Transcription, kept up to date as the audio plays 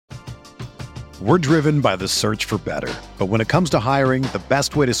We're driven by the search for better. But when it comes to hiring, the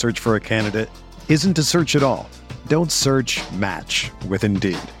best way to search for a candidate isn't to search at all. Don't search, match with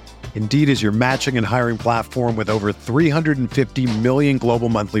Indeed. Indeed is your matching and hiring platform with over 350 million global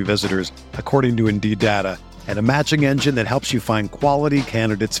monthly visitors, according to Indeed data, and a matching engine that helps you find quality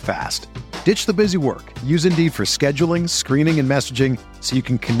candidates fast. Ditch the busy work. Use Indeed for scheduling, screening, and messaging so you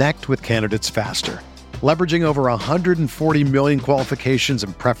can connect with candidates faster. Leveraging over 140 million qualifications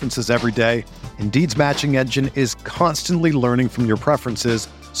and preferences every day, Indeed's matching engine is constantly learning from your preferences,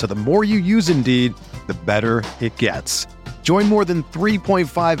 so the more you use Indeed, the better it gets. Join more than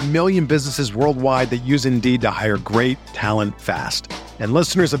 3.5 million businesses worldwide that use Indeed to hire great talent fast. And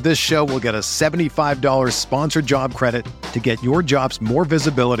listeners of this show will get a $75 sponsored job credit to get your jobs more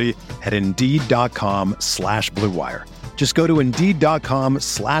visibility at Indeed.com/Blue Wire. Just go to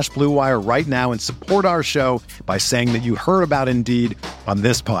Indeed.com/Blue Wire right now and support our show by saying that you heard about Indeed on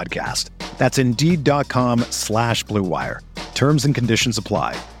this podcast. That's Indeed.com/Blue Wire. Terms and conditions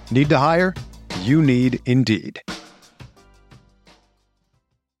apply. Need to hire? You need Indeed.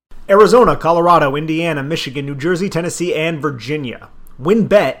 Arizona, Colorado, Indiana, Michigan, New Jersey, Tennessee, and Virginia.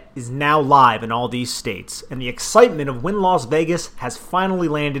 WynnBET is now live in all these states, and the excitement of Wynn Las Vegas has finally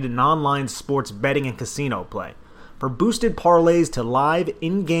landed in online sports betting and casino play. For boosted parlays to live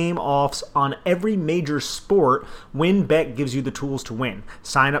in-game offs on every major sport, WynnBET gives you the tools to win.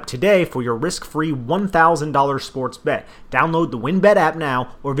 Sign up today for your risk-free $1,000 sports bet. Download the WynnBET app now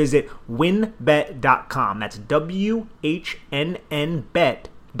or visit wynnbet.com. That's WHNN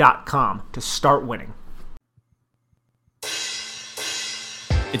bet.com to start winning.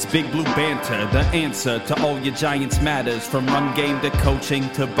 It's Big Blue Banter, the answer to all your Giants matters. From run game to coaching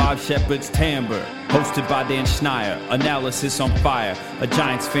to Bob Shepard's timbre. Hosted by Dan Schneier, analysis on fire. A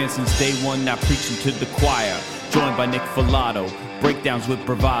Giants fan since day one, now preaching to the choir. Joined by Nick Filato, breakdowns with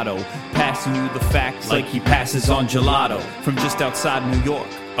bravado. Passing you the facts like he passes on gelato. From just outside New York,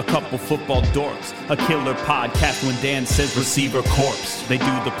 a couple football dorks. A killer podcast when Dan says receiver corpse. They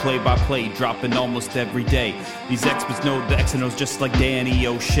do the play-by-play, dropping almost every day. These experts know the X and O's just like Danny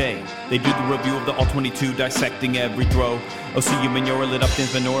O'Shea. They do the review of the All-22, dissecting every throw. Osi Umenyiora lit up Dan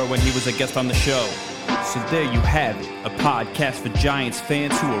Venora when he was a guest on the show. So there you have it, a podcast for Giants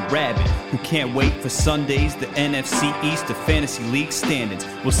fans who are rabid, who can't wait for Sundays, the NFC East, the Fantasy League standings.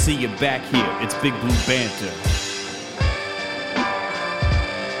 We'll see you back here. It's Big Blue Banter.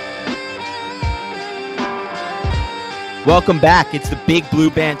 Welcome back. It's the Big Blue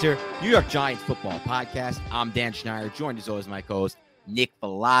Banter, New York Giants football podcast. I'm Dan Schneier, joined as always my co-host, Nick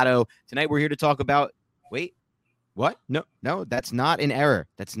Filato. Tonight we're here to talk about, what? No, that's not an error.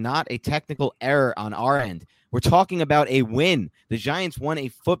 That's not a technical error on our end. We're talking about a win. The Giants won a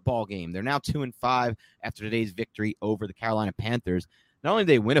football game. They're now 2-5 after today's victory over the Carolina Panthers. Not only did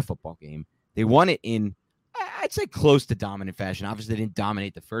they win a football game, they won it in, I'd say, close to dominant fashion. Obviously, they didn't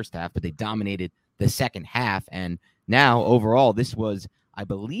dominate the first half, but they dominated the second half. And now, overall, this was, I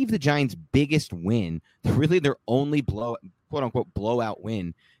believe, the Giants' biggest win. Really their only quote-unquote blowout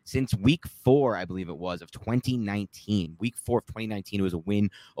win since week 4, I believe it was, of 2019. Week 4 of 2019, it was a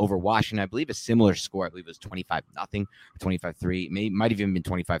win over Washington. I believe a similar score. I believe it was 25-0 or 25-3. Might have even been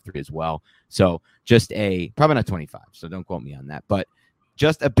 25-3 as well. So probably not 25, so don't quote me on that. But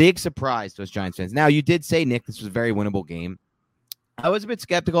just a big surprise to us Giants fans. Now, you did say, Nick, this was a very winnable game. I was a bit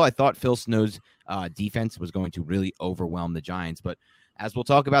skeptical. I thought Phil Snow's defense was going to really overwhelm the Giants. But as we'll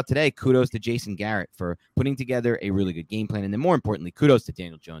talk about today, kudos to Jason Garrett for putting together a really good game plan. And then more importantly, kudos to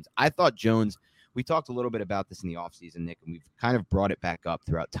Daniel Jones. I thought Jones, we talked a little bit about this in the offseason, Nick, and we've kind of brought it back up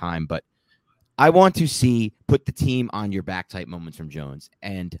throughout time. But I want to see put the team on your back type moments from Jones.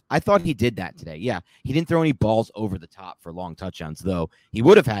 And I thought he did that today. Yeah, he didn't throw any balls over the top for long touchdowns, though he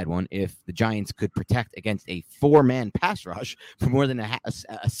would have had one if the Giants could protect against a 4-man pass rush for more than a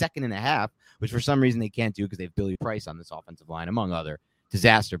second and a half, which for some reason they can't do because they have Billy Price on this offensive line, among other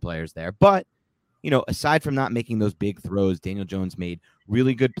disaster players there. But, aside from not making those big throws, Daniel Jones made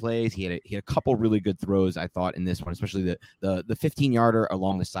really good plays. He had a couple really good throws, I thought, in this one, especially the 15-yarder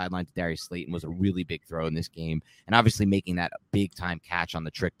along the sideline to Darius Slayton was a really big throw in this game. And obviously making that a big-time catch on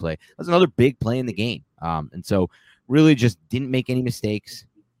the trick play. That was another big play in the game. And so really just didn't make any mistakes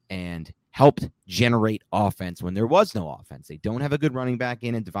and helped generate offense when there was no offense. They don't have a good running back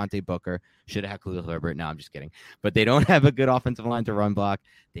in Devontae Booker. Should have had Khalil Herbert. No, I'm just kidding. But they don't have a good offensive line to run block.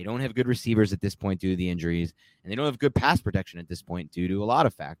 They don't have good receivers at this point due to the injuries. And they don't have good pass protection at this point due to a lot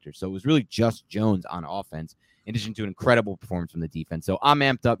of factors. So it was really just Jones on offense, in addition to an incredible performance from the defense. So I'm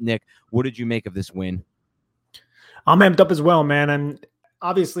amped up, Nick. What did you make of this win? I'm amped up as well, man. And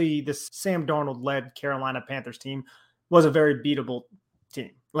obviously this Sam Darnold-led Carolina Panthers team was a very beatable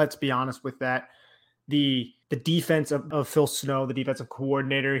team. Let's be honest with that. The defense of Phil Snow, the defensive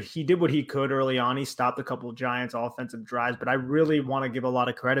coordinator, he did what he could early on. He stopped a couple of Giants offensive drives, but I really want to give a lot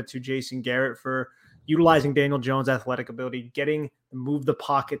of credit to Jason Garrett for utilizing Daniel Jones' athletic ability, getting move the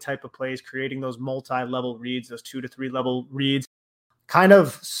pocket type of plays, creating those multi-level reads, those 2 to 3 level reads, kind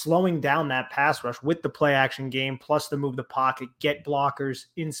of slowing down that pass rush with the play action game, plus the move the pocket, get blockers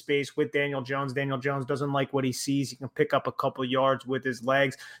in space with Daniel Jones. Daniel Jones doesn't like what he sees. He can pick up a couple yards with his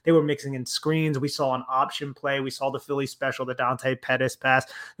legs. They were mixing in screens. We saw an option play. We saw the Philly special, the Dante Pettis pass.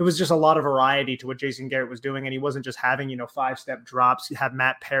 There was just a lot of variety to what Jason Garrett was doing, and he wasn't just having, 5-step drops. You have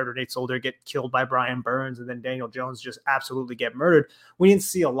Matt Parrott or Nate Solder get killed by Brian Burns, and then Daniel Jones just absolutely get murdered. We didn't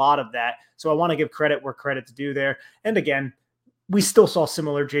see a lot of that, so I want to give credit where credit's due there. And again, we still saw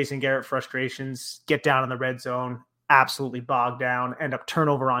similar Jason Garrett frustrations, get down in the red zone, absolutely bogged down, end up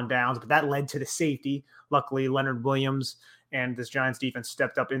turnover on downs, but that led to the safety. Luckily, Leonard Williams and this Giants defense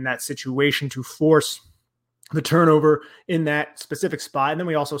stepped up in that situation to force the turnover in that specific spot. And then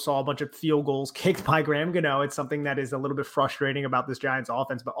we also saw a bunch of field goals kicked by Graham Gano. It's something that is a little bit frustrating about this Giants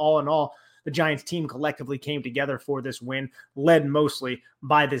offense, but all in all, the Giants team collectively came together for this win, led mostly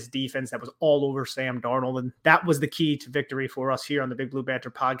by this defense that was all over Sam Darnold. And that was the key to victory for us here on the Big Blue Banter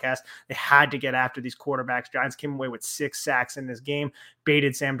podcast. They had to get after these quarterbacks. Giants came away with 6 sacks in this game,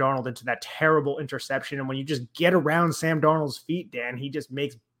 baited Sam Darnold into that terrible interception. And when you just get around Sam Darnold's feet, Dan, he just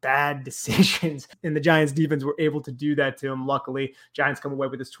makes bad decisions, and the Giants defense were able to do that to him. Luckily, Giants come away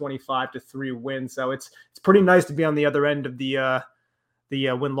with this 25-3 win. So it's pretty nice to be on the other end of the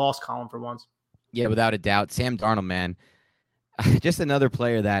win-loss column for once. Yeah, without a doubt. Sam Darnold, man, just another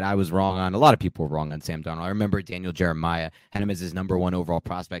player that I was wrong on. A lot of people were wrong on Sam Darnold. I remember Daniel Jeremiah had him as his number 1 overall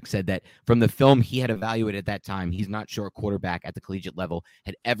prospect, said that from the film he had evaluated at that time, he's not sure a quarterback at the collegiate level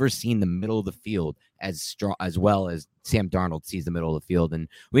had ever seen the middle of the field as strong as well as Sam Darnold sees the middle of the field. And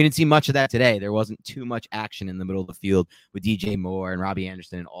we didn't see much of that today. There wasn't too much action in the middle of the field with DJ Moore and Robbie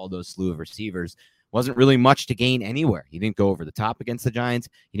Anderson and all those slew of receivers. Wasn't really much to gain anywhere. He didn't go over the top against the Giants.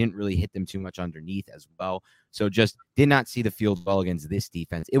 He didn't really hit them too much underneath as well. So just did not see the field well against this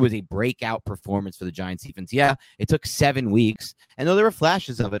defense. It was a breakout performance for the Giants defense. Yeah, it took 7 weeks. And though there were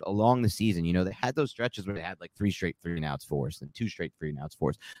flashes of it along the season, they had those stretches where they had like 3 straight 3-and-outs for us and 2 straight 3-and-outs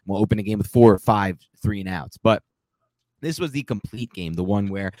for us. We'll open a game with 4 or 5 3-and-outs. But this was the complete game, the one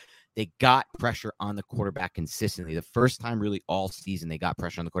where they got pressure on the quarterback consistently. The first time really all season they got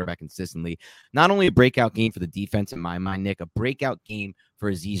pressure on the quarterback consistently. Not only a breakout game for the defense in my mind, Nick, a breakout game for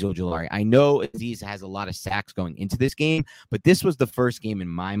Azeez Ojulari. I know Azeez has a lot of sacks going into this game, but this was the first game in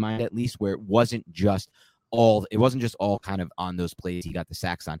my mind at least where it wasn't just all kind of on those plays he got the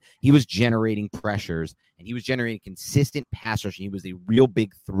sacks on. He was generating pressures and he was generating consistent pass rush. And he was a real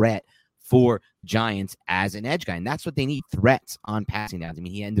big threat for Giants as an edge guy. And that's what they need, threats on passing downs. I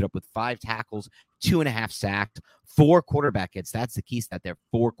mean, he ended up with 5 tackles, 2.5 sacked, 4 quarterback hits. That's the key stat there,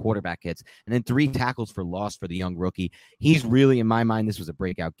 4 quarterback hits, and then 3 tackles for loss for the young rookie. He's really, in my mind, this was a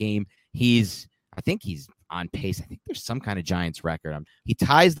breakout game. I think he's on pace. I think there's some kind of Giants record. He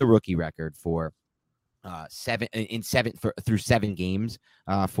ties the rookie record for through 7 games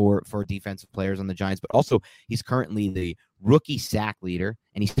for defensive players on the Giants, but also he's currently the rookie sack leader,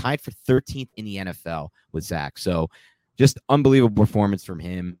 and he's tied for 13th in the NFL with sacks. So just unbelievable performance from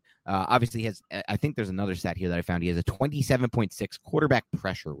him. Obviously, I think there's another stat here that I found. He has a 27.6 quarterback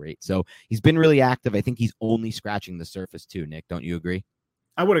pressure rate. So he's been really active. I think he's only scratching the surface too, Nick. Don't you agree?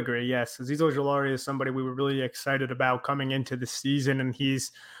 I would agree, yes. Azeez Ojulari is somebody we were really excited about coming into the season, and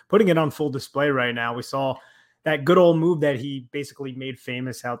he's putting it on full display right now. We saw that good old move that he basically made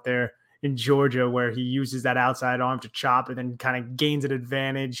famous out there in Georgia, where he uses that outside arm to chop and then kind of gains an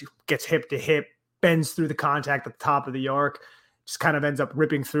advantage, gets hip to hip, bends through the contact at the top of the arc, just kind of ends up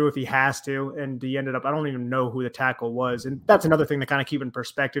ripping through if he has to. And he ended up, I don't even know who the tackle was. And that's another thing to kind of keep in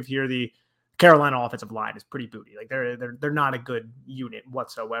perspective here. The Carolina offensive line is pretty booty. Like they're not a good unit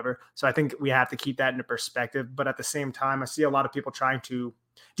whatsoever. So I think we have to keep that into perspective. But at the same time, I see a lot of people trying to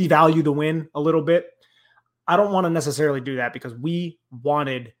devalue the win a little bit. I don't want to necessarily do that because we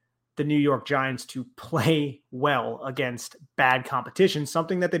wanted the New York Giants to play well against bad competition,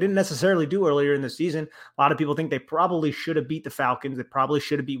 something that they didn't necessarily do earlier in the season. A lot of people think they probably should have beat the Falcons. They probably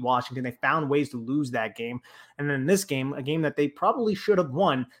should have beat Washington. They found ways to lose that game. And then in this game, a game that they probably should have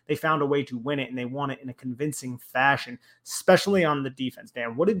won, they found a way to win it, and they won it in a convincing fashion, especially on the defense.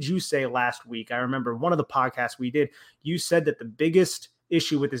 Dan, what did you say last week? I remember one of the podcasts we did, you said that the biggest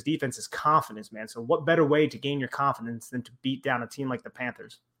issue with this defense is confidence, man. So what better way to gain your confidence than to beat down a team like the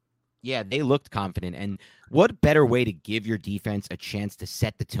Panthers? Yeah, they looked confident. And what better way to give your defense a chance to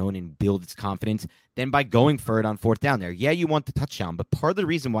set the tone and build its confidence than by going for it on fourth down there. Yeah, you want the touchdown, but part of the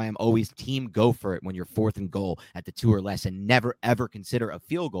reason why I'm always team go for it when you're fourth and goal at the 2 or less and never, ever consider a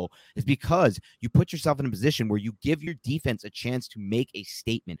field goal is because you put yourself in a position where you give your defense a chance to make a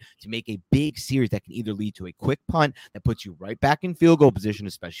statement, to make a big series that can either lead to a quick punt that puts you right back in field goal position,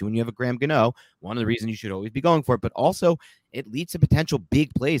 especially when you have a Graham Gano. One of the reasons you should always be going for it, but also it leads to potential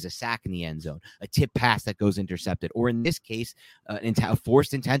big plays, a sack in the end zone, a tip pass that goes intercepted, or in this case, a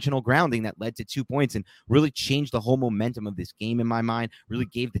forced intentional grounding that led to 2 points and really changed the whole momentum of this game in my mind, really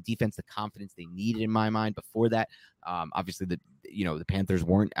gave the defense the confidence they needed in my mind. Before that, obviously the Panthers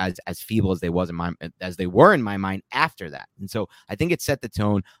weren't as feeble as they were in my mind after that. And so I think it set the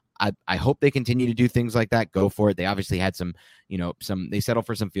tone. I hope they continue to do things like that. Go for it. They obviously had they settled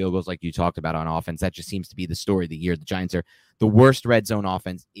for some field goals like you talked about on offense. That just seems to be the story of the year. The Giants are the worst red zone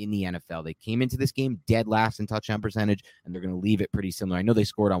offense in the NFL. They came into this game dead last in touchdown percentage, and they're going to leave it pretty similar. I know they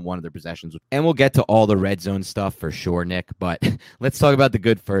scored on one of their possessions, and we'll get to all the red zone stuff for sure, Nick, but let's talk about the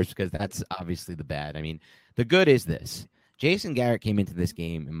good first, because that's obviously the bad. I mean, the good is this. Jason Garrett came into this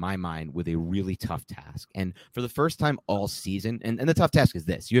game, in my mind, with a really tough task. And for the first time all season, and the tough task is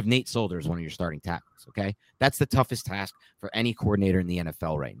this. You have Nate Solder as one of your starting tackles, okay? That's the toughest task for any coordinator in the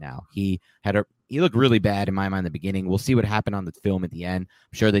NFL right now. He looked really bad in my mind in the beginning. We'll see what happened on the film at the end.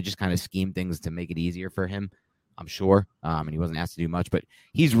 I'm sure they just kind of schemed things to make it easier for him, I'm sure. And he wasn't asked to do much. But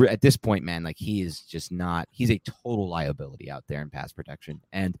he's at this point, man, like he is just not – he's a total liability out there in pass protection.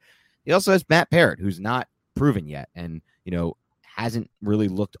 And he also has Matt Parrott, who's not proven yet, and hasn't really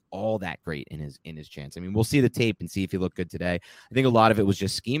looked all that great in his chance. I mean, we'll see the tape and see if he looked good today. I think a lot of it was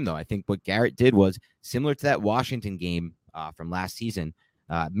just scheme, though. I think what Garrett did was similar to that Washington game from last season,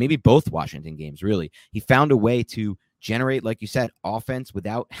 maybe both Washington games, really. He found a way to generate, like you said, offense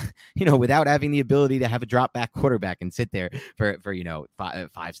without having the ability to have a drop back quarterback and sit there for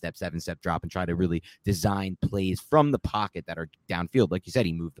 5-step, 7-step drop and try to really design plays from the pocket that are downfield. Like you said,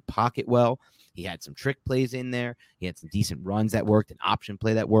 he moved the pocket well. He had some trick plays in there. He had some decent runs that worked, an option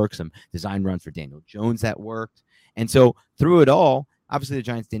play that worked, some design runs for Daniel Jones that worked. And so through it all, obviously the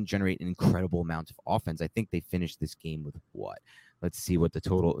Giants didn't generate an incredible amount of offense. I think they finished this game with what? Let's see what the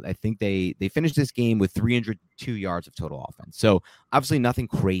total. I think they finished this game with 302 yards of total offense. So obviously nothing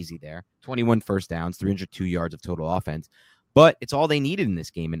crazy there. 21 first downs, 302 yards of total offense. But it's all they needed in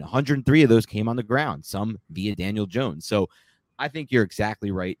this game. And 103 of those came on the ground, some via Daniel Jones. So I think you're exactly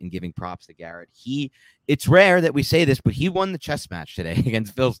right in giving props to Garrett. It's rare that we say this, but he won the chess match today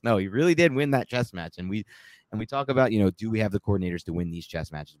against Phil Snow. He really did win that chess match. And we talk about, do we have the coordinators to win these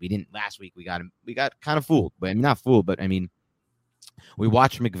chess matches? We didn't last week. We got kind of fooled. But I mean, not fooled, but I mean, we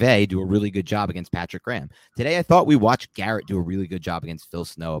watched McVay do a really good job against Patrick Graham. Today, I thought we watched Garrett do a really good job against Phil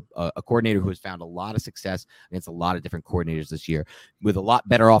Snow, a coordinator who has found a lot of success against a lot of different coordinators this year with a lot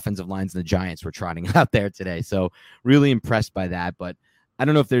better offensive lines than the Giants were trotting out there today. So really impressed by that. But I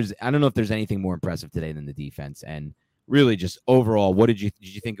don't know if there's anything more impressive today than the defense. And really just overall, did you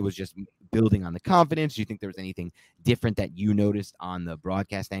think it was just building on the confidence? Do you think there was anything different that you noticed on the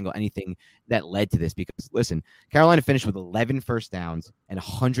broadcast angle, anything that led to this? Because listen, Carolina finished with 11 first downs and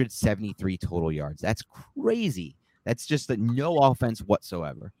 173 total yards. That's crazy. That's just no offense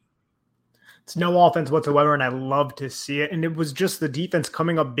whatsoever. It's no offense whatsoever, and I love to see it. And it was just the defense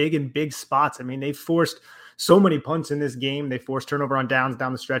coming up big in big spots. I mean, they forced so many punts in this game. They forced turnover on downs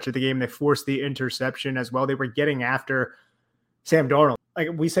down the stretch of the game. They forced the interception as well. They were getting after Sam Darnold. Like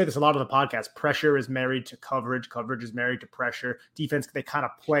we say this a lot on the podcast, pressure is married to coverage. Coverage is married to pressure. Defense, they kind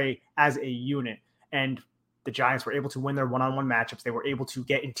of play as a unit. And the Giants were able to win their one-on-one matchups. They were able to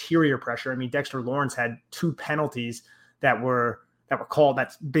get interior pressure. I mean, Dexter Lawrence had 2 penalties that were called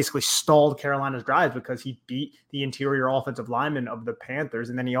that basically stalled Carolina's drives because he beat the interior offensive lineman of the Panthers.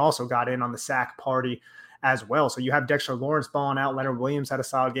 And then he also got in on the sack party as well. So you have Dexter Lawrence balling out. Leonard Williams had a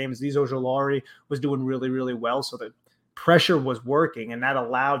solid game. Azeez Ojulari was doing really, really well. So the pressure was working, and that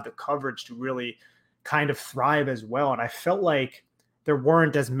allowed the coverage to really kind of thrive as well. And I felt like there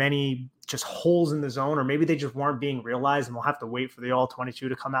weren't as many just holes in the zone, or maybe they just weren't being realized. And we'll have to wait for the all-22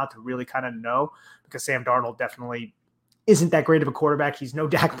 to come out to really kind of know, because Sam Darnold definitely isn't that great of a quarterback. He's no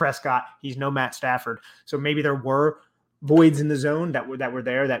Dak Prescott. He's no Matt Stafford. So maybe there were voids in the zone that were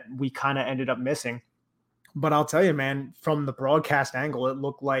there that we kind of ended up missing. But I'll tell you, man, from the broadcast angle, it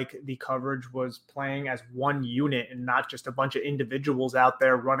looked like the coverage was playing as one unit and not just a bunch of individuals out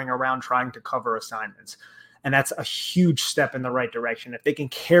there running around trying to cover assignments. And that's a huge step in the right direction. If they can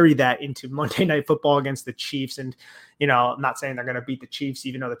carry that into Monday Night Football against the Chiefs, and, I'm not saying they're going to beat the Chiefs,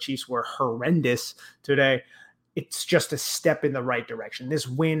 even though the Chiefs were horrendous today, it's just a step in the right direction. This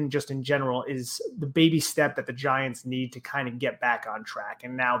win, just in general, is the baby step that the Giants need to kind of get back on track.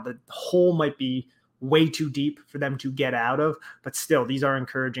 And now the hole might be way too deep for them to get out of. But still, these are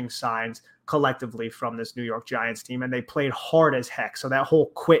encouraging signs collectively from this New York Giants team, and they played hard as heck. So that whole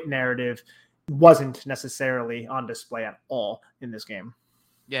quit narrative wasn't necessarily on display at all in this game.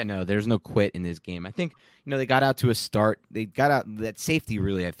 Yeah, no, there's no quit in this game. I think, they got out to a start. They got out that safety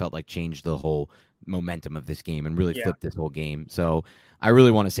really, I felt like, changed the whole momentum of this game and really flipped this whole game. So I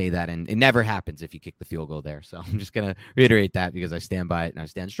really want to say that, and it never happens if you kick the field goal there. So I'm just going to reiterate that because I stand by it and I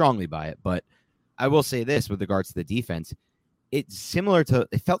stand strongly by it. But I will say this with regards to the defense, it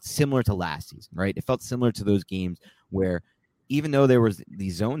felt similar to last season, right? It felt similar to those games where even though there was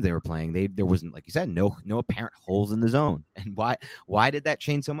these zones they were playing, there wasn't, like you said, no apparent holes in the zone. And why did that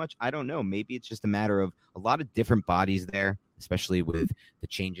change so much? I don't know. Maybe it's just a matter of a lot of different bodies there, especially with the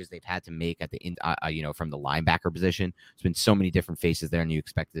changes they've had to make at the from the linebacker position. There's been so many different faces there, and you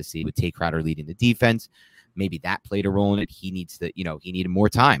expected to see with Tay Crowder leading the defense. Maybe that played a role in it. He needed more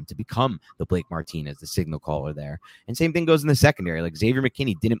time to become the Blake Martinez, the signal caller there. And same thing goes in the secondary. Like Xavier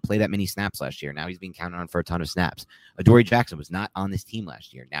McKinney didn't play that many snaps last year. Now he's being counted on for a ton of snaps. Adoree Jackson was not on this team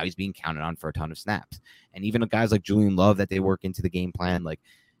last year. Now he's being counted on for a ton of snaps. And even guys like Julian Love that they work into the game plan, like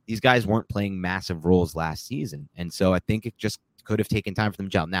these guys weren't playing massive roles last season. And so I think it just could have taken time for them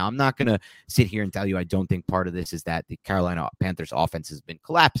to gel. Now, I'm not going to sit here and tell you I don't think part of this is that the Carolina Panthers offense has been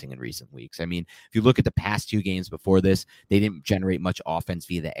collapsing in recent weeks. I mean, if you look at the past two games before this, they didn't generate much offense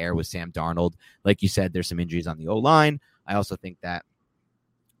via the air with Sam Darnold. Like you said, there's some injuries on the O-line. I also think that,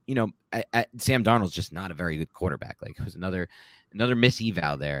 Sam Darnold's just not a very good quarterback. Like it was another miss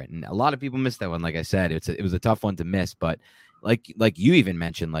eval there. And a lot of people missed that one. Like I said, it was a tough one to miss, but like you even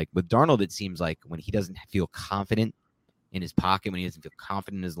mentioned, like with Darnold, it seems like when he doesn't feel confident in his pocket, when he doesn't feel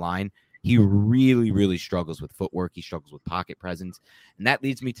confident in his line, he really, really struggles with footwork. He struggles with pocket presence. And that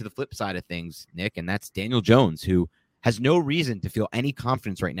leads me to the flip side of things, Nick, and that's Daniel Jones, who has no reason to feel any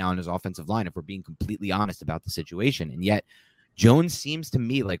confidence right now in his offensive line, if we're being completely honest about the situation. And yet Jones seems to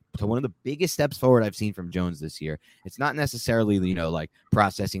me like one of the biggest steps forward I've seen from Jones this year. It's not necessarily, like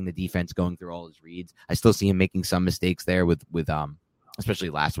processing the defense, going through all his reads. I still see him making some mistakes there with especially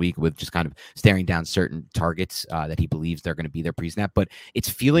last week with just kind of staring down certain targets that he believes they're going to be their pre-snap. But it's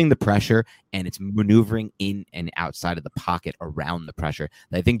feeling the pressure and it's maneuvering in and outside of the pocket around the pressure.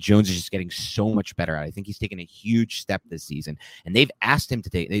 I think Jones is just getting so much better at it. I think he's taken a huge step this season, and they've asked him to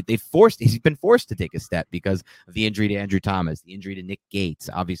take. He's been forced to take a step because of the injury to Andrew Thomas, the injury to Nick Gates,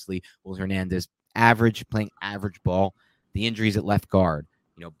 obviously Will Hernandez, playing average ball, the injuries at left guard.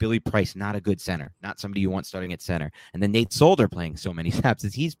 Billy Price, not a good center, not somebody you want starting at center. And then Nate Solder playing so many snaps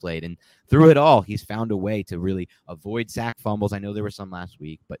as he's played. And through it all, he's found a way to really avoid sack fumbles. I know there were some last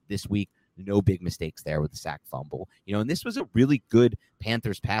week, but this week, no big mistakes there with the sack fumble. And this was a really good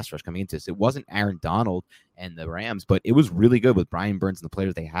Panthers pass rush coming into this. It wasn't Aaron Donald and the Rams, but it was really good with Brian Burns and the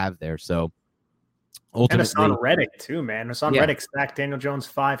players they have there. So ultimately, and Hassan Reddick too, man. Hassan Reddick sacked Daniel Jones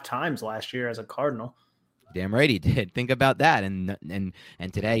 5 times last year as a Cardinal. Damn right he did. Think about that. And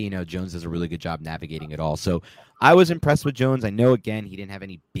today, Jones does a really good job navigating it all. So I was impressed with Jones. I know, again, he didn't have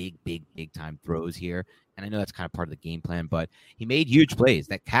any big time throws here. And I know that's kind of part of the game plan, but he made huge plays.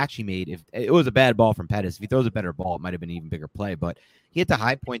 That catch he made, if it was a bad ball from Pettis, if he throws a better ball, it might have been an even bigger play. But he hit the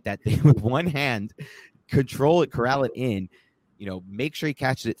high point that thing with one hand, control it, corral it in, make sure he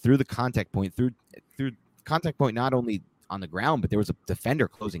catches it through the contact point, through contact point, not only on the ground, but there was a defender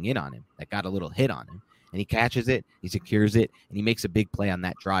closing in on him that got a little hit on him. And he catches it, he secures it, and he makes a big play on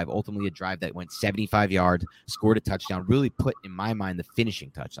that drive. Ultimately, a drive that went 75 yards, scored a touchdown, really put, in my mind, the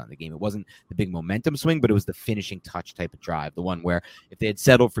finishing touch on the game. It wasn't the big momentum swing, but it was the finishing touch type of drive, the one where if they had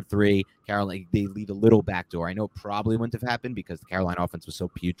settled for 3, Carolina, they leave a little backdoor. I know it probably wouldn't have happened because the Carolina offense was so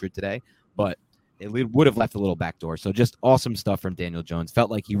putrid today, but it would have left a little backdoor. So just awesome stuff from Daniel Jones.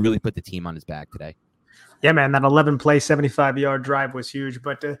 Felt like he really put the team on his back today. Yeah, man, that 11-play, 75-yard drive was huge.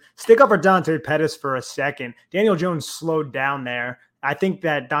 But to stick up for Dante Pettis for a second, Daniel Jones slowed down there. I think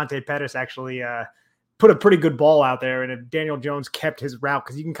that Dante Pettis actually put a pretty good ball out there, and if Daniel Jones kept his route,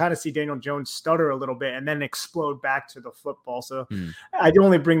 because you can kind of see Daniel Jones stutter a little bit and then explode back to the football. So I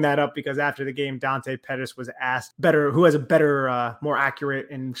only bring that up because after the game, Dante Pettis was asked who has a better, more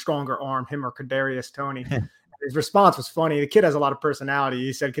accurate and stronger arm, him or Kadarius Toney. His response was funny. The kid has a lot of personality.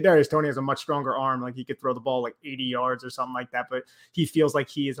 He said Kadarius Toney has a much stronger arm. Like he could throw the ball like 80 yards or something like that, but he feels like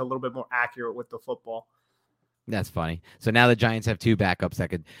he is a little bit more accurate with the football. That's funny. So now the Giants have 2 backups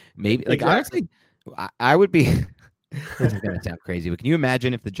that could maybe honestly, I would be this is going to sound crazy, but can you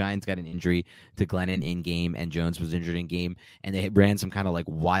imagine if the Giants got an injury to Glennon in game and Jones was injured in game and they ran some kind of like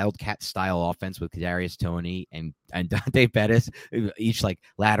Wildcat style offense with Kadarius Toney and and Dante Pettis, each like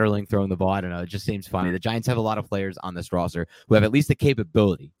lateraling, throwing the ball. I don't know. It just seems funny. The Giants have a lot of players on this roster who have at least the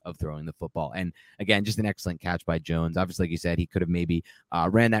capability of throwing the football. And again, just an excellent catch by Jones. Obviously, like you said, he could have maybe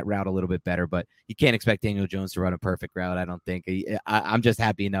ran that route a little bit better, but you can't expect Daniel Jones to run a perfect route. I don't think. I'm just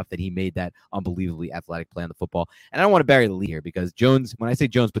happy enough that he made that unbelievably athletic play on the football. And I don't want to bury the lead here, because Jones, when I say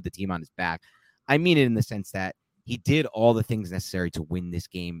Jones put the team on his back, I mean it in the sense that he did all the things necessary to win this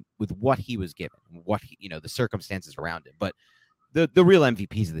game with what he was given, the circumstances around him. But the real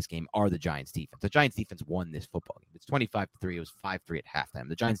MVPs of this game are the Giants defense. The Giants defense won this football game. It's 25-3. It was 5-3 at halftime.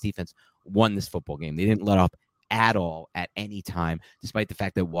 The Giants defense won this football game. They didn't let up at all at any time, despite the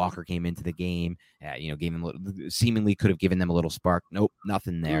fact that Walker came into the game, gave him seemingly could have given them a little spark. Nope,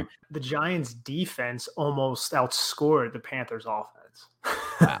 nothing there. The Giants defense almost outscored the Panthers offense.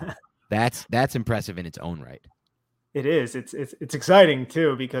 Wow. That's impressive in its own right. It is. It's exciting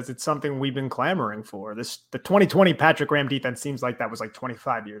too, because it's something we've been clamoring for. The 2020 Patrick Graham defense seems like that was like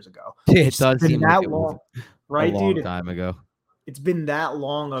 25 years ago. It does seem that like it long, was right, a long dude? time ago. It's been that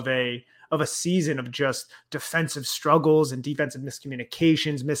long of a season of just defensive struggles and defensive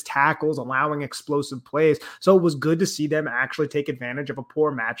miscommunications, missed tackles, allowing explosive plays. So it was good to see them actually take advantage of a poor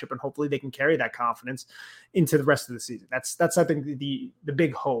matchup, and hopefully they can carry that confidence into the rest of the season. That's I think the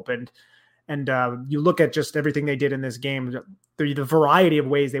big hope. And you look at just everything they did in this game, the variety of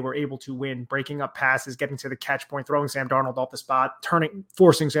ways they were able to win, breaking up passes, getting to the catch point, throwing Sam Darnold off the spot,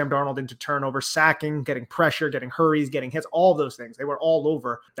 forcing Sam Darnold into turnovers, sacking, getting pressure, getting hurries, getting hits, all those things. They were all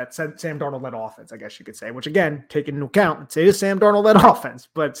over that Sam Darnold-led offense, I guess you could say, which again, taking into account, it is Sam Darnold-led offense,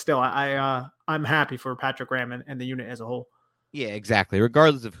 but still, I'm happy for Patrick Graham and the unit as a whole. Yeah, exactly.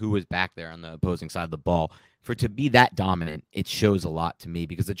 Regardless of who was back there on the opposing side of the ball, for to be that dominant, it shows a lot to me,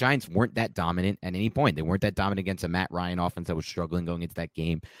 because the Giants weren't that dominant at any point. They weren't that dominant against a Matt Ryan offense that was struggling going into that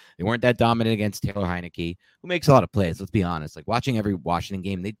game. They weren't that dominant against Taylor Heineke, who makes a lot of plays. Let's be honest. Like, watching every Washington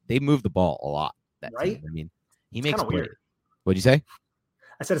game, they move the ball a lot. Right? Team. I mean, he It's makes plays. weird. What'd you say?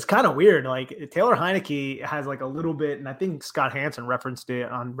 I said it's kind of weird. Like, Taylor Heineke has like a little bit, and I think Scott Hansen referenced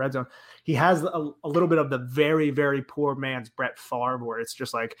it on Red Zone. He has a little bit of the very, very poor man's Brett Favre, where it's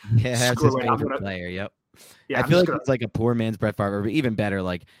just like, Yeah, that's his favorite player. Yep. Yeah, I feel like it's like a poor man's Brett Favre, or even better,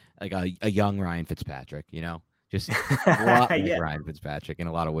 like a young Ryan Fitzpatrick, just a lot like Ryan Fitzpatrick in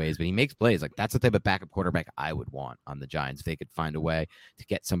a lot of ways, but he makes plays. Like, that's the type of backup quarterback I would want on the Giants, if they could find a way to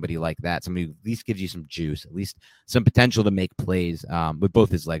get somebody like that, somebody who at least gives you some juice, at least some potential to make plays with both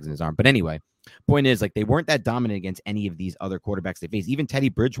his legs and his arm. But anyway, point is, like, they weren't that dominant against any of these other quarterbacks they faced. Even Teddy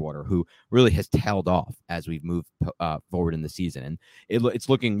Bridgewater, who really has tailed off as we've moved forward in the season, and it's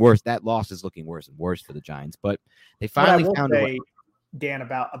looking worse. That loss is looking worse and worse for the Giants, but they finally found a way. Dan,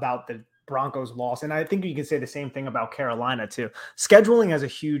 about the Broncos loss, and I think you can say the same thing about Carolina too. Scheduling has a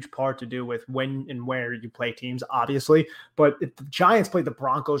huge part to do with when and where you play teams, obviously, but if the Giants play the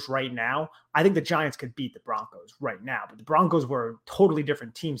Broncos right now, I think the Giants could beat the Broncos right now, but the Broncos were a totally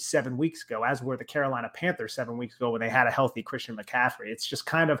different team 7 weeks ago, as were the Carolina Panthers 7 weeks ago when they had a healthy Christian McCaffrey. It's just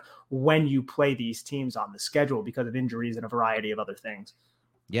kind of when you play these teams on the schedule because of injuries and a variety of other things.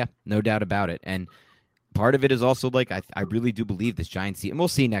 Yeah, no doubt about it. And part of it is also, like, I really do believe this Giants team, and we'll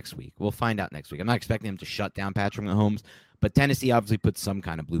see next week. We'll find out next week. I'm not expecting him to shut down Patrick Mahomes, but Tennessee obviously put some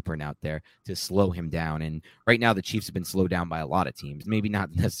kind of blueprint out there to slow him down. And right now, the Chiefs have been slowed down by a lot of teams. Maybe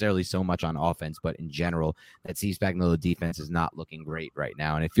not necessarily so much on offense, but in general, that Steve Spagnuolo defense is not looking great right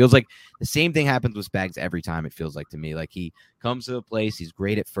now. And it feels like the same thing happens with Spags every time, it feels like to me. Like, he comes to a place, he's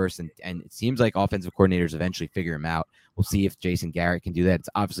great at first, and it seems like offensive coordinators eventually figure him out. We'll see if Jason Garrett can do that. It's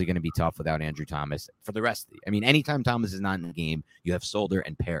obviously going to be tough without Andrew Thomas for the rest of the. I mean, anytime Thomas is not in the game, you have Solder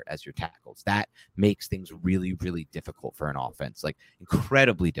and Parrott as your tackles. That makes things really, really difficult for an offense, like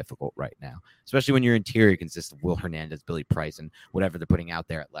incredibly difficult right now, especially when your interior consists of Will Hernandez, Billy Price, and whatever they're putting out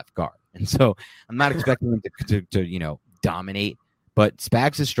there at left guard. And so I'm not expecting them to dominate, but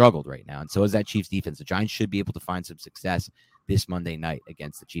Spags has struggled right now, and so is that Chiefs defense. The Giants should be able to find some success this Monday night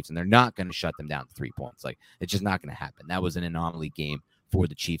against the Chiefs, and they're not going to shut them down to 3 points. Like, it's just not going to happen. That was an anomaly game for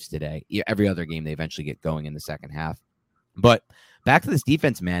the Chiefs today. Every other game, they eventually get going in the second half. But back to this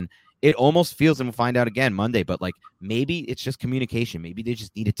defense, man, it almost feels, and we'll find out again Monday, but like, maybe it's just communication. Maybe they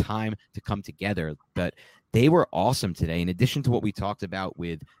just needed time to come together. But they were awesome today. In addition to what we talked about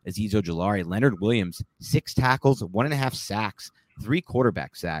with Azeez Ojulari, Leonard Williams, 6 tackles, 1.5 sacks, 3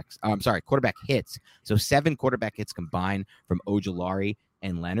 quarterback hits. So 7 quarterback hits combined from Ojulari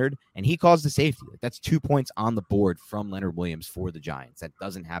and Leonard, and he caused the safety. That's 2 points on the board from Leonard Williams for the Giants. That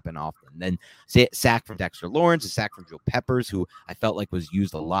doesn't happen often. Then sack from Dexter Lawrence, a sack from Joe Peppers, who I felt like was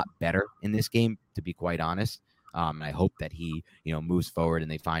used a lot better in this game, to be quite honest. And I hope that he, moves forward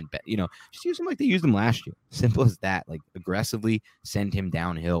and they find, just use him like they used him last year. Simple as that. Like aggressively send him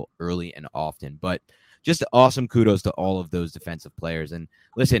downhill early and often. But just awesome kudos to all of those defensive players. And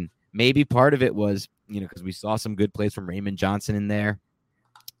listen, maybe part of it was, because we saw some good plays from Raymond Johnson in there.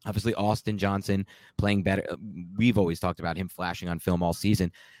 Obviously, Austin Johnson playing better. We've always talked about him flashing on film all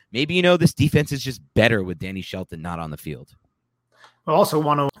season. Maybe, this defense is just better with Danny Shelton not on the field. I also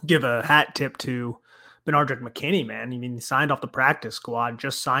want to give a hat tip to Benardrick McKinney, man. I mean, he signed off the practice squad,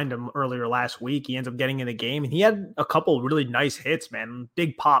 just signed him earlier last week. He ends up getting in the game, and he had a couple really nice hits, man.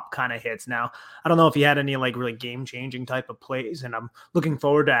 Big pop kind of hits. Now, I don't know if he had any like really game-changing type of plays, and I'm looking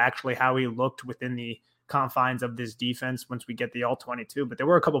forward to actually how he looked within the confines of this defense once we get the all-22. But there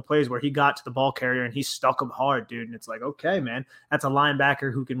were a couple plays where he got to the ball carrier and he stuck him hard, dude. And it's like, okay, man, that's a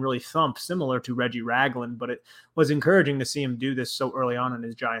linebacker who can really thump, similar to Reggie Ragland. But it was encouraging to see him do this so early on in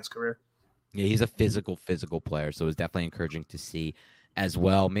his Giants career. Yeah, he's a physical player. So it was definitely encouraging to see as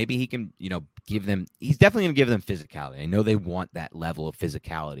well. Maybe he can, give them, he's definitely going to give them physicality. I know they want that level of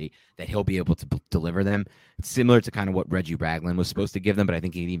physicality that he'll be able to deliver them. It's similar to kind of what Reggie Ragland was supposed to give them, but I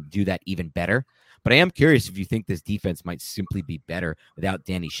think he can even do that even better. But I am curious if you think this defense might simply be better without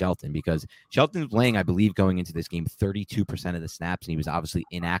Danny Shelton, because Shelton's playing, I believe, going into this game, 32% of the snaps, and he was obviously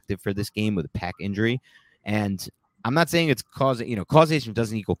inactive for this game with a pec injury. And I'm not saying it's causation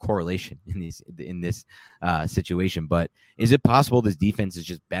doesn't equal correlation in this situation, but is it possible this defense is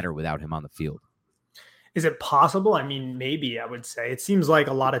just better without him on the field? Is it possible? I mean, maybe, I would say. It seems like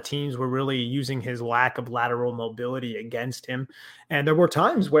a lot of teams were really using his lack of lateral mobility against him. And there were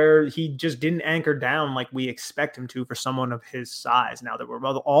times where he just didn't anchor down like we expect him to for someone of his size. Now, there were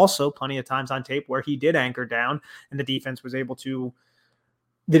also plenty of times on tape where he did anchor down and the defense was able to,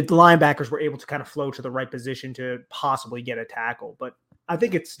 the linebackers were able to kind of flow to the right position to possibly get a tackle. But I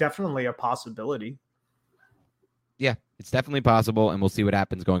think it's definitely a possibility. Yeah, it's definitely possible, and we'll see what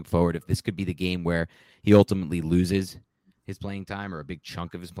happens going forward. If this could be the game where he ultimately loses his playing time or a big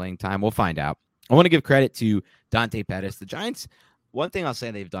chunk of his playing time, we'll find out. I want to give credit to Dante Pettis. The Giants, one thing I'll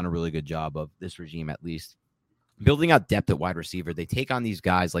say they've done a really good job of, this regime at least, building out depth at wide receiver. They take on these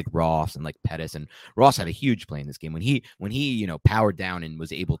guys like Ross and like Pettis, and Ross had a huge play in this game when he powered down and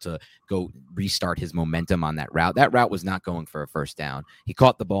was able to go restart his momentum on that route. That route was not going for a first down. He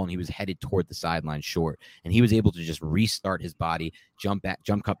caught the ball and he was headed toward the sideline short, and he was able to just restart his body, jump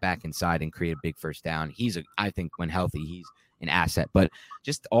cut back inside, and create a big first down. I think when healthy, he's an asset. But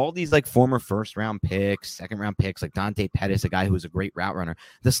just all these like former first round picks, second round picks, like Dante Pettis, a guy who was a great route runner.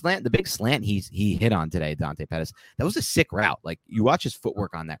 The big slant he hit on today, Dante Pettis, that was a sick route. Like, you watch his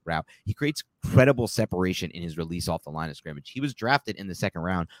footwork on that route, he creates credible separation in his release off the line of scrimmage. He was drafted in the second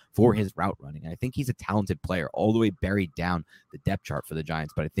round for his route running. I think he's a talented player, all the way buried down the depth chart for the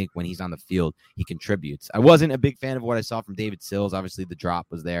Giants. But I think when he's on the field, he contributes. I wasn't a big fan of what I saw from David Sills. Obviously, the drop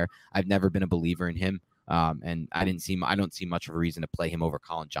was there. I've never been a believer in him. And I don't see much of a reason to play him over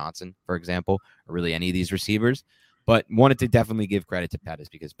Colin Johnson, for example, or really any of these receivers. But wanted to definitely give credit to Pettis,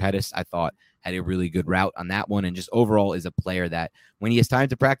 because Pettis, I thought, had a really good route on that one, and just overall is a player that when he has time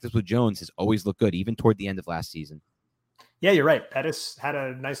to practice with Jones has always looked good, even toward the end of last season. Yeah, you're right. Pettis had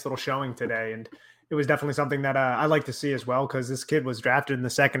a nice little showing today, and it was definitely something that I like to see as well, because this kid was drafted in the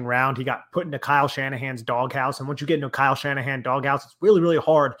second round. He got put into Kyle Shanahan's doghouse, and once you get into a Kyle Shanahan doghouse, it's really, really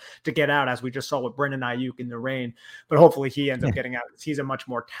hard to get out, as we just saw with Brendan Ayuk in the rain. But hopefully he ends up getting out. He's a much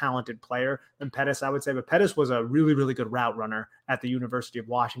more talented player than Pettis, I would say. But Pettis was a really, really good route runner at the University of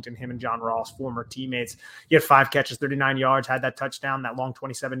Washington, him and John Ross, former teammates. He had 5 catches, 39 yards, had that touchdown, that long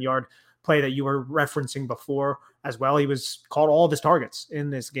 27-yard play that you were referencing before as well. He was caught all of his targets in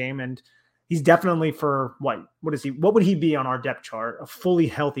this game, and he's definitely for what is he? What would he be on our depth chart? A fully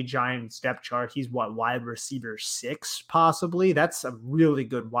healthy Giants depth chart. He's wide receiver 6, possibly. That's a really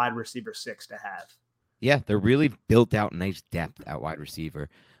good wide receiver 6 to have. Yeah, they're really built out nice depth at wide receiver.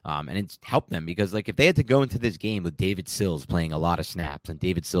 And it's helped them, because like if they had to go into this game with David Sills playing a lot of snaps, and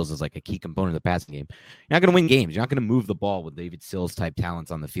David Sills is like a key component of the passing game, you're not going to win games. You're not going to move the ball with David Sills type talents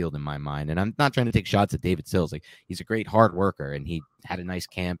on the field, in my mind. And I'm not trying to take shots at David Sills. Like, he's a great hard worker, and he had a nice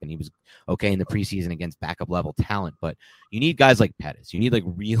camp, and he was okay in the preseason against backup level talent. But you need guys like Pettis. You need like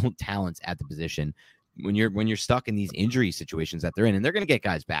real talents at the position when you're stuck in these injury situations that they're in, and they're going to get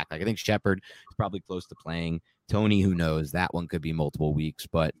guys back. Like, I think Shepard is probably close to playing. Tony, who knows? That one could be multiple weeks.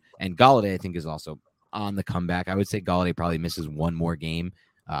 And Golladay, I think, is also on the comeback. I would say Golladay probably misses one more game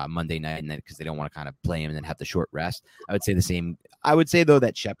Monday night, and then because they don't want to kind of play him and then have the short rest. I would say the same. I would say, though,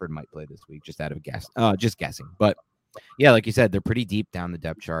 that Shepard might play this week, just out of just guessing. But yeah, like you said, they're pretty deep down the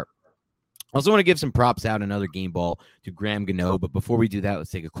depth chart. I also want to give some props out, another game ball, to Graham Gano. But before we do that,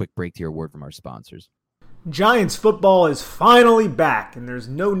 let's take a quick break to hear a word from our sponsors. Giants football is finally back, and there's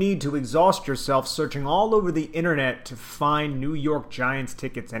no need to exhaust yourself searching all over the internet to find New York Giants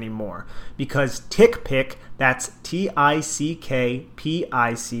tickets anymore. Because TickPick, that's TickPick,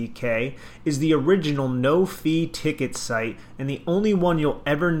 is the original no-fee ticket site and the only one you'll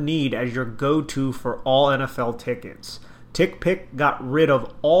ever need as your go-to for all NFL tickets. TickPick got rid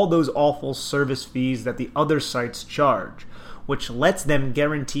of all those awful service fees that the other sites charge, which lets them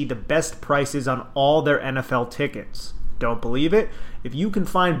guarantee the best prices on all their NFL tickets. Don't believe it? If you can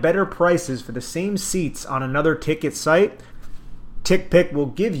find better prices for the same seats on another ticket site, TickPick will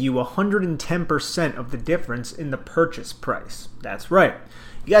give you 110% of the difference in the purchase price. That's right.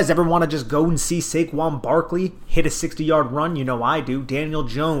 You guys ever want to just go and see Saquon Barkley hit a 60-yard run? You know I do. Daniel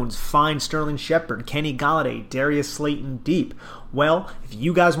Jones, find Sterling Shepard, Kenny Golladay, Darius Slayton deep. Well, if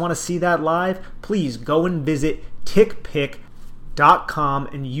you guys want to see that live, please go and visit TickPick.com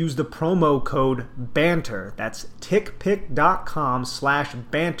and use the promo code BANTER. That's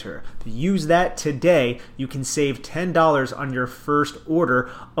tickpick.com/banter. If you use that today, you can save $10 on your first order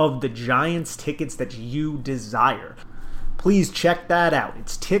of the Giants tickets that you desire. Please check that out.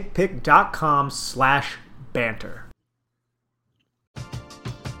 It's tickpick.com/banter.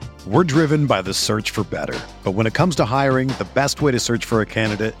 We're driven by the search for better. But when it comes to hiring, the best way to search for a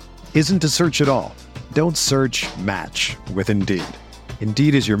candidate isn't to search at all. Don't search, match with Indeed.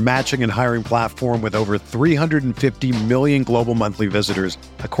 Indeed is your matching and hiring platform with over 350 million global monthly visitors,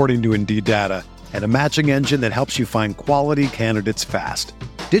 according to Indeed data, and a matching engine that helps you find quality candidates fast.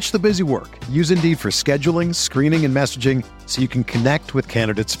 Ditch the busy work. Use Indeed for scheduling, screening, and messaging so you can connect with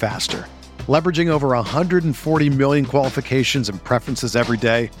candidates faster. Leveraging over 140 million qualifications and preferences every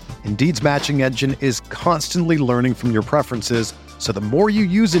day, Indeed's matching engine is constantly learning from your preferences, so the more you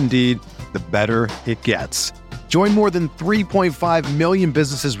use Indeed, the better it gets. Join more than 3.5 million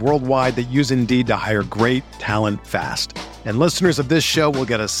businesses worldwide that use Indeed to hire great talent fast. And listeners of this show will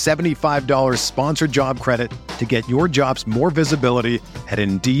get a $75 sponsored job credit to get your jobs more visibility at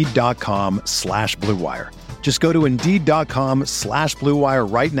Indeed.com/Blue Wire. Just go to Indeed.com/Blue Wire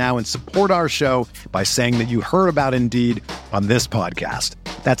right now and support our show by saying that you heard about Indeed on this podcast.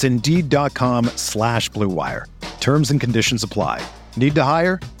 That's Indeed.com/Blue Wire. Terms and conditions apply. Need to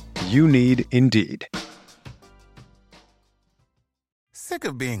hire? You need Indeed. Sick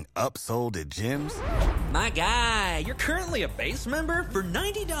of being upsold at gyms? My guy, you're currently a base member? For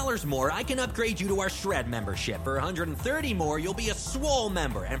 $90 more, I can upgrade you to our Shred membership. For $130 more, you'll be a Swole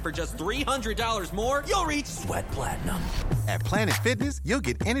member. And for just $300 more, you'll reach Sweat Platinum. At Planet Fitness, you'll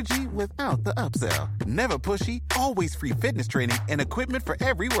get energy without the upsell. Never pushy, always free fitness training and equipment for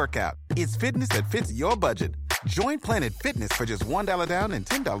every workout. It's fitness that fits your budget. Join Planet Fitness for just $1 down and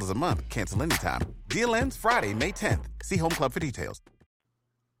 $10 a month. Cancel anytime. Deal ends Friday, May 10th. See Home Club for details.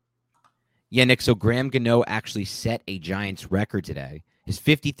 Yeah, Nick, so Graham Gano actually set a Giants record today. His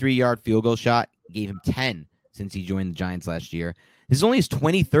 53-yard field goal shot gave him 10 since he joined the Giants last year. This is only his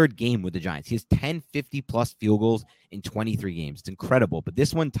 23rd game with the Giants. He has 10 50-plus field goals in 23 games. It's incredible. But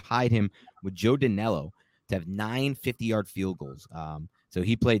this one tied him with Joe Danello to have 9 50-yard field goals. So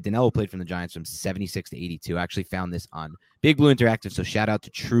Danello played from the Giants from 76 to 82. I actually found this on Big Blue Interactive, so shout out to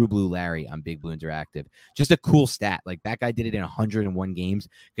True Blue Larry on Big Blue Interactive. Just a cool stat. Like, that guy did it in 101 games.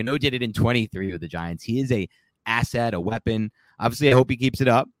 Gano did it in 23 with the Giants. He is a asset, a weapon. Obviously, I hope he keeps it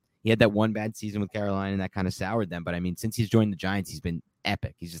up. He had that one bad season with Carolina, and that kind of soured them. But, I mean, since he's joined the Giants, he's been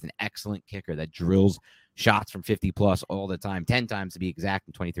epic. He's just an excellent kicker that drills shots from 50-plus all the time, 10 times to be exact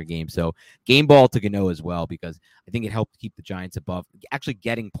in 23 games. So game ball to Gano as well, because I think it helped keep the Giants above, actually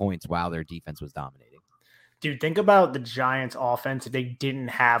getting points while their defense was dominating. Dude, think about the Giants offense if they didn't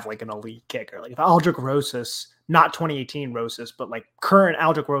have like an elite kicker. Like if Aldrick Rosas, not 2018 Rosas, but like current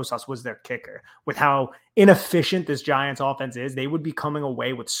Aldrick Rosas was their kicker, with how inefficient this Giants offense is, they would be coming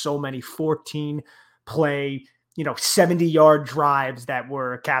away with so many 14-play 70-yard drives that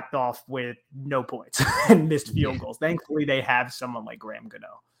were capped off with no points and missed field goals. Thankfully, they have someone like Graham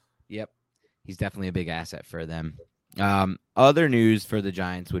Gano. Yep. He's definitely a big asset for them. Other news for the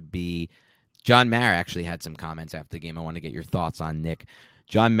Giants would be John Mara actually had some comments after the game. I want to get your thoughts on, Nick.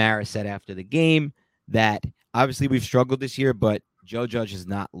 John Mara said after the game that obviously we've struggled this year, but Joe Judge has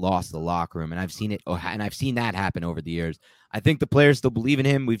not lost the locker room. And I've seen it, and I've seen that happen over the years. I think the players still believe in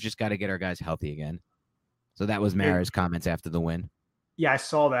him. We've just got to get our guys healthy again. So that was Mara's comments after the win. Yeah, I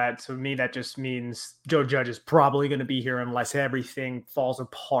saw that. To me, that just means Joe Judge is probably going to be here unless everything falls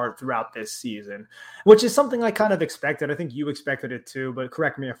apart throughout this season, which is something I kind of expected. I think you expected it too, but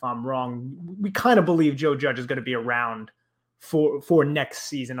correct me if I'm wrong. We kind of believe Joe Judge is going to be around for next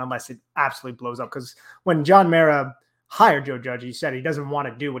season unless it absolutely blows up. Because when John Mara hire Joe Judge, he said he doesn't want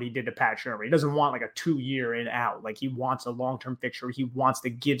to do what he did to Pat Shurmur. He doesn't want like a 2-year in out. Like he wants a long-term fixture. He wants to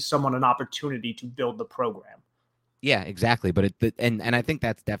give someone an opportunity to build the program. Yeah, exactly. But and I think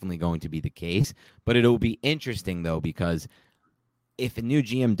that's definitely going to be the case. But it'll be interesting though, because if a new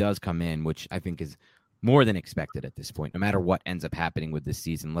GM does come in, which I think is more than expected at this point, no matter what ends up happening with this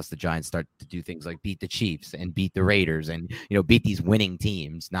season, unless the Giants start to do things like beat the Chiefs and beat the Raiders and, beat these winning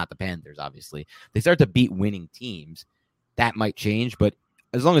teams, not the Panthers, obviously. They start to beat winning teams. That might change, but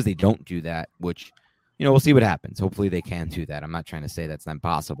as long as they don't do that, which, we'll see what happens. Hopefully they can do that. I'm not trying to say that's not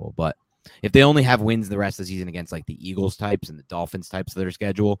possible, but if they only have wins the rest of the season against like the Eagles types and the Dolphins types of their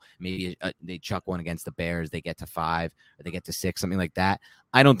schedule, maybe they chuck one against the Bears, they get to 5 or they get to 6, something like that.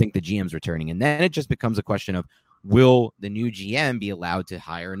 I don't think the GM's returning. And then it just becomes a question of, will the new GM be allowed to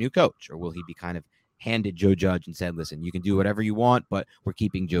hire a new coach, or will he be kind of handed Joe Judge and said, listen, you can do whatever you want, but we're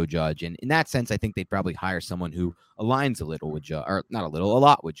keeping Joe Judge. And in that sense, I think they'd probably hire someone who aligns a little with Judge, or not a little, a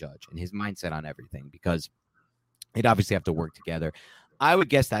lot with Judge and his mindset on everything, because they'd obviously have to work together. I would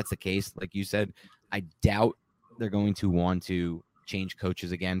guess that's the case. Like you said, I doubt they're going to want to change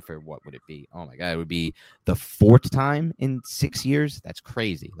coaches again for what would it be? Oh my God, it would be the 4th time in 6 years. That's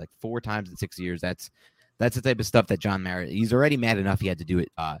crazy. Like 4 times in 6 years. That's the type of stuff that John Mara, he's already mad enough. He had to do it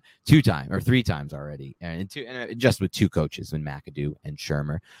 2 times or 3 times already. And just with 2 coaches, in McAdoo and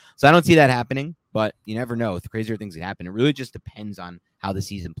Shurmur. So I don't see that happening, but you never know. The crazier things can happen. It really just depends on how the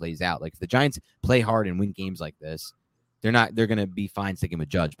season plays out. Like if the Giants play hard and win games like this, they're going to be fine sticking with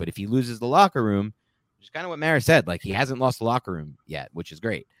Judge. But if he loses the locker room, which is kind of what Mara said, like he hasn't lost the locker room yet, which is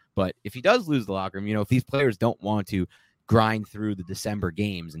great. But if he does lose the locker room, if these players don't want to grind through the December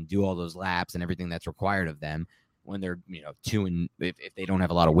games and do all those laps and everything that's required of them when they're, 2 and if they don't have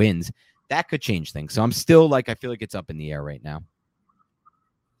a lot of wins, that could change things. So I'm still I feel like it's up in the air right now.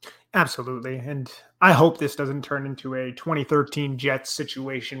 Absolutely. And I hope this doesn't turn into a 2013 Jets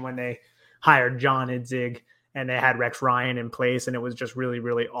situation when they hired John Idzig and they had Rex Ryan in place, and it was just really,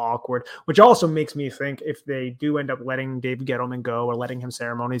 really awkward, which also makes me think if they do end up letting Dave Gettleman go or letting him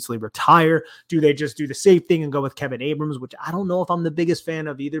ceremoniously retire, do they just do the safe thing and go with Kevin Abrams, which I don't know if I'm the biggest fan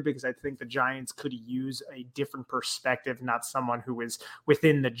of either, because I think the Giants could use a different perspective, not someone who is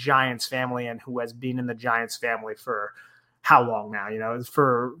within the Giants family and who has been in the Giants family for how long now,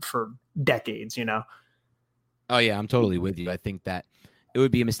 for decades, Oh yeah, I'm totally with you. I think that it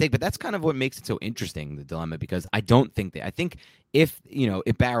would be a mistake, but that's kind of what makes it so interesting, the dilemma, because I think if,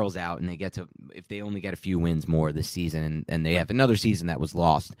 it barrels out and if they only get a few wins more this season and they have another season that was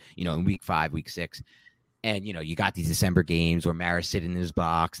lost, in week 5, week 6, and, you got these December games where Mara's sitting in his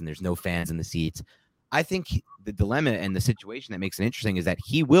box and there's no fans in the seats. I think the dilemma and the situation that makes it interesting is that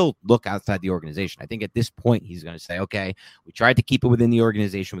he will look outside the organization. I think at this point, he's going to say, okay, we tried to keep it within the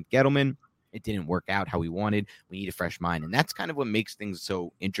organization with Gettleman. It didn't work out how we wanted. We need a fresh mind. And that's kind of what makes things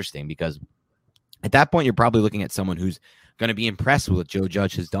so interesting, because at that point, you're probably looking at someone who's going to be impressed with what Joe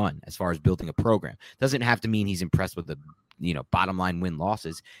Judge has done as far as building a program. Doesn't have to mean he's impressed with the, bottom line win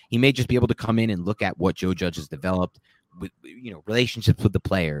losses. He may just be able to come in and look at what Joe Judge has developed with, relationships with the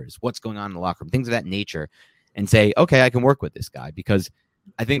players, what's going on in the locker room, things of that nature, and say, okay, I can work with this guy, because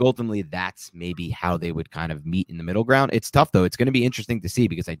I think ultimately that's maybe how they would kind of meet in the middle ground. It's tough though. It's going to be interesting to see,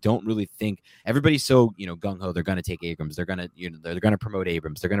 because I don't really think everybody's so, gung ho. They're going to take Abrams. They're going to, they're going to promote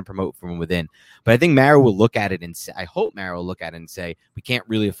Abrams. They're going to promote from within. But I think Mara will look at it and say, I hope Mara will look at it and say, we can't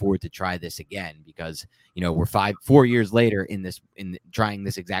really afford to try this again, because, we're 4 years later in trying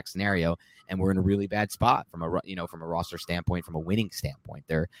this exact scenario, and we're in a really bad spot from a roster standpoint, from a winning standpoint.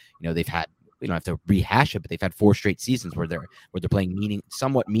 They've had, we don't have to rehash it, but they've had 4 straight seasons where they're playing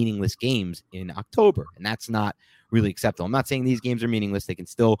somewhat meaningless games in October, and that's not really acceptable. I'm not saying these games are meaningless. They can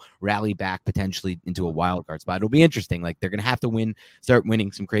still rally back potentially into a wild card spot. It'll be interesting. Like, they're going to have to start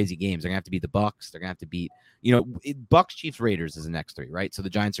winning some crazy games. They're going to have to beat the Bucks. They're going to have to beat, Bucks, Chiefs, Raiders is the next 3, right? So the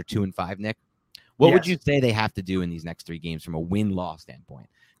Giants are 2-5, Nick. What would you say they have to do in these next 3 games from a win-loss standpoint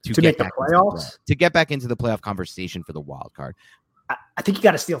to get the playoffs? To get back into the playoff conversation for the wild card? I think you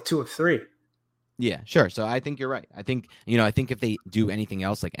got to steal 2 of 3. Yeah, sure. So I think you're right. I think if they do anything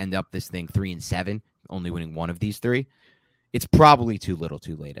else, like end up this thing 3-7, only winning 1 of these 3, it's probably too little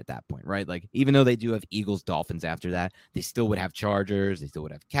too late at that point, right? Like, even though they do have Eagles, Dolphins after that, they still would have Chargers, they still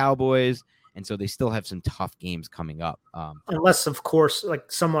would have Cowboys, and so they still have some tough games coming up. Unless, of course, like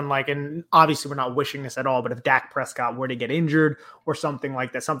someone and obviously we're not wishing this at all, but if Dak Prescott were to get injured or something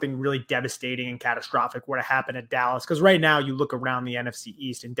like that, something really devastating and catastrophic were to happen at Dallas, because right now you look around the NFC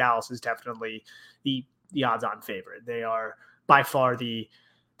East and Dallas is definitely the odds-on favorite. They are by far the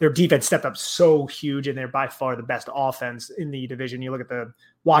their defense stepped up so huge, and they're by far the best offense in the division. You look at the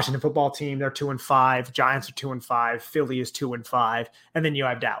Washington football team, they're 2-5. Giants are 2-5. Philly is 2-5. And then you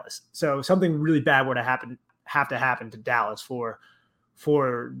have Dallas. So something really bad would have to happen to Dallas for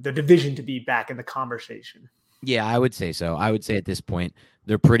the division to be back in the conversation. Yeah, I would say so. I would say at this point,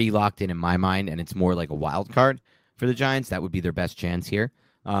 they're pretty locked in my mind, and it's more like a wild card for the Giants. That would be their best chance here.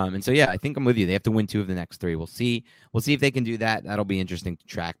 And so, yeah, I think I'm with you. They have to win 2 of the next 3. We'll see. We'll see if they can do that. That'll be interesting to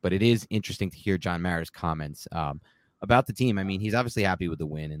track. But it is interesting to hear John Mara's comments about the team. I mean, he's obviously happy with the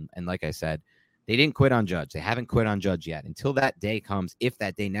win. And like I said, they didn't quit on Judge. They haven't quit on Judge yet. Until that day comes, if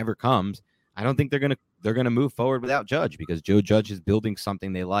that day never comes, I don't think they're gonna move forward without Judge, because Joe Judge is building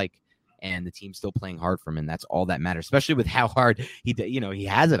something they like, and the team's still playing hard for him, and that's all that matters. Especially with how hard he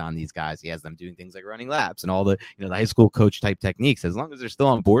has it on these guys. He has them doing things like running laps and all the the high school coach type techniques. As long as they're still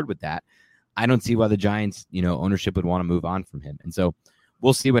on board with that, I don't see why the Giants ownership would want to move on from him. And so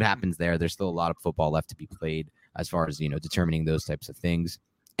we'll see what happens there. There's still a lot of football left to be played as far as determining those types of things.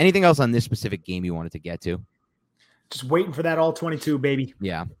 Anything else on this specific game you wanted to get to? Just waiting for that all 22, baby.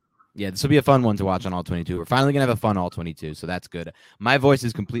 Yeah, this will be a fun one to watch on All 22. We're finally going to have a fun All 22, so that's good. My voice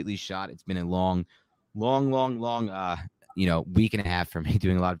is completely shot. It's been a long week and a half for me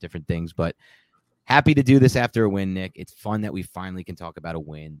doing a lot of different things, but happy to do this after a win, Nick. It's fun that we finally can talk about a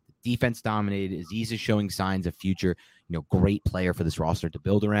win. The defense dominated. Azeez is showing signs of future, great player for this roster to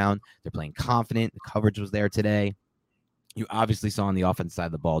build around. They're playing confident. The coverage was there today. You obviously saw on the offense side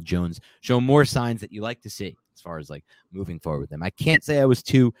of the ball, Jones show more signs that you like to see as far as like moving forward with him. I can't say I was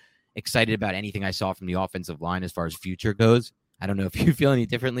too excited about anything I saw from the offensive line as far as future goes. I don't know if you feel any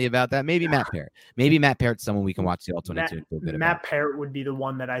differently about that. Maybe Matt Parrott. Maybe Matt Parrott's someone we can watch the All 22 and feel good about. Matt Parrott would be the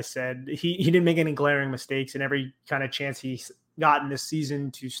one that I said he didn't make any glaring mistakes, and every kind of chance he's gotten this season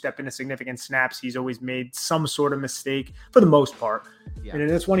to step into significant snaps, he's always made some sort of mistake for the most part. Yeah. And in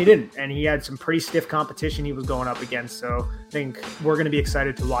this one he didn't, and he had some pretty stiff competition he was going up against. So I think we're going to be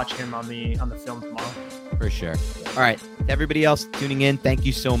excited to watch him on the film tomorrow. For sure. All right. To everybody else tuning in, thank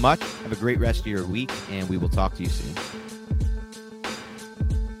you so much. Have a great rest of your week, and we will talk to you soon.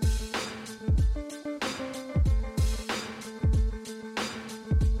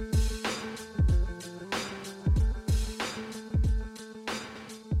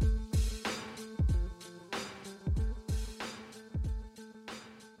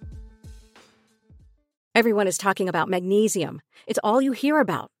 Everyone is talking about magnesium. It's all you hear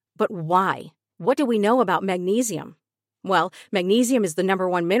about. But why? What do we know about magnesium? Well, magnesium is the number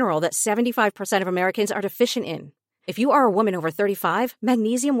one mineral that 75% of Americans are deficient in. If you are a woman over 35,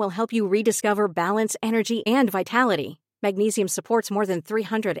 magnesium will help you rediscover balance, energy, and vitality. Magnesium supports more than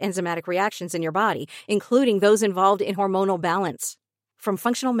 300 enzymatic reactions in your body, including those involved in hormonal balance. From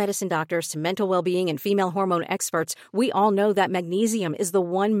functional medicine doctors to mental well-being and female hormone experts, we all know that magnesium is the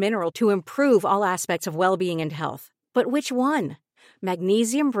one mineral to improve all aspects of well-being and health. But which one?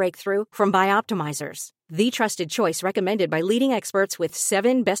 Magnesium Breakthrough from Bioptimizers, the trusted choice recommended by leading experts with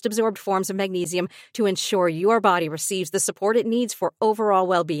 7 best-absorbed forms of magnesium to ensure your body receives the support it needs for overall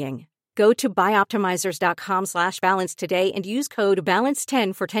well-being. Go to bioptimizers.com/balance today and use code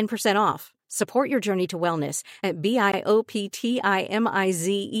BALANCE10 for 10% off. Support your journey to wellness at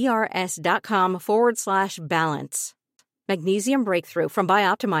bioptimizers.com/balance. Magnesium Breakthrough from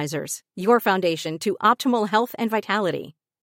Bioptimizers, your foundation to optimal health and vitality.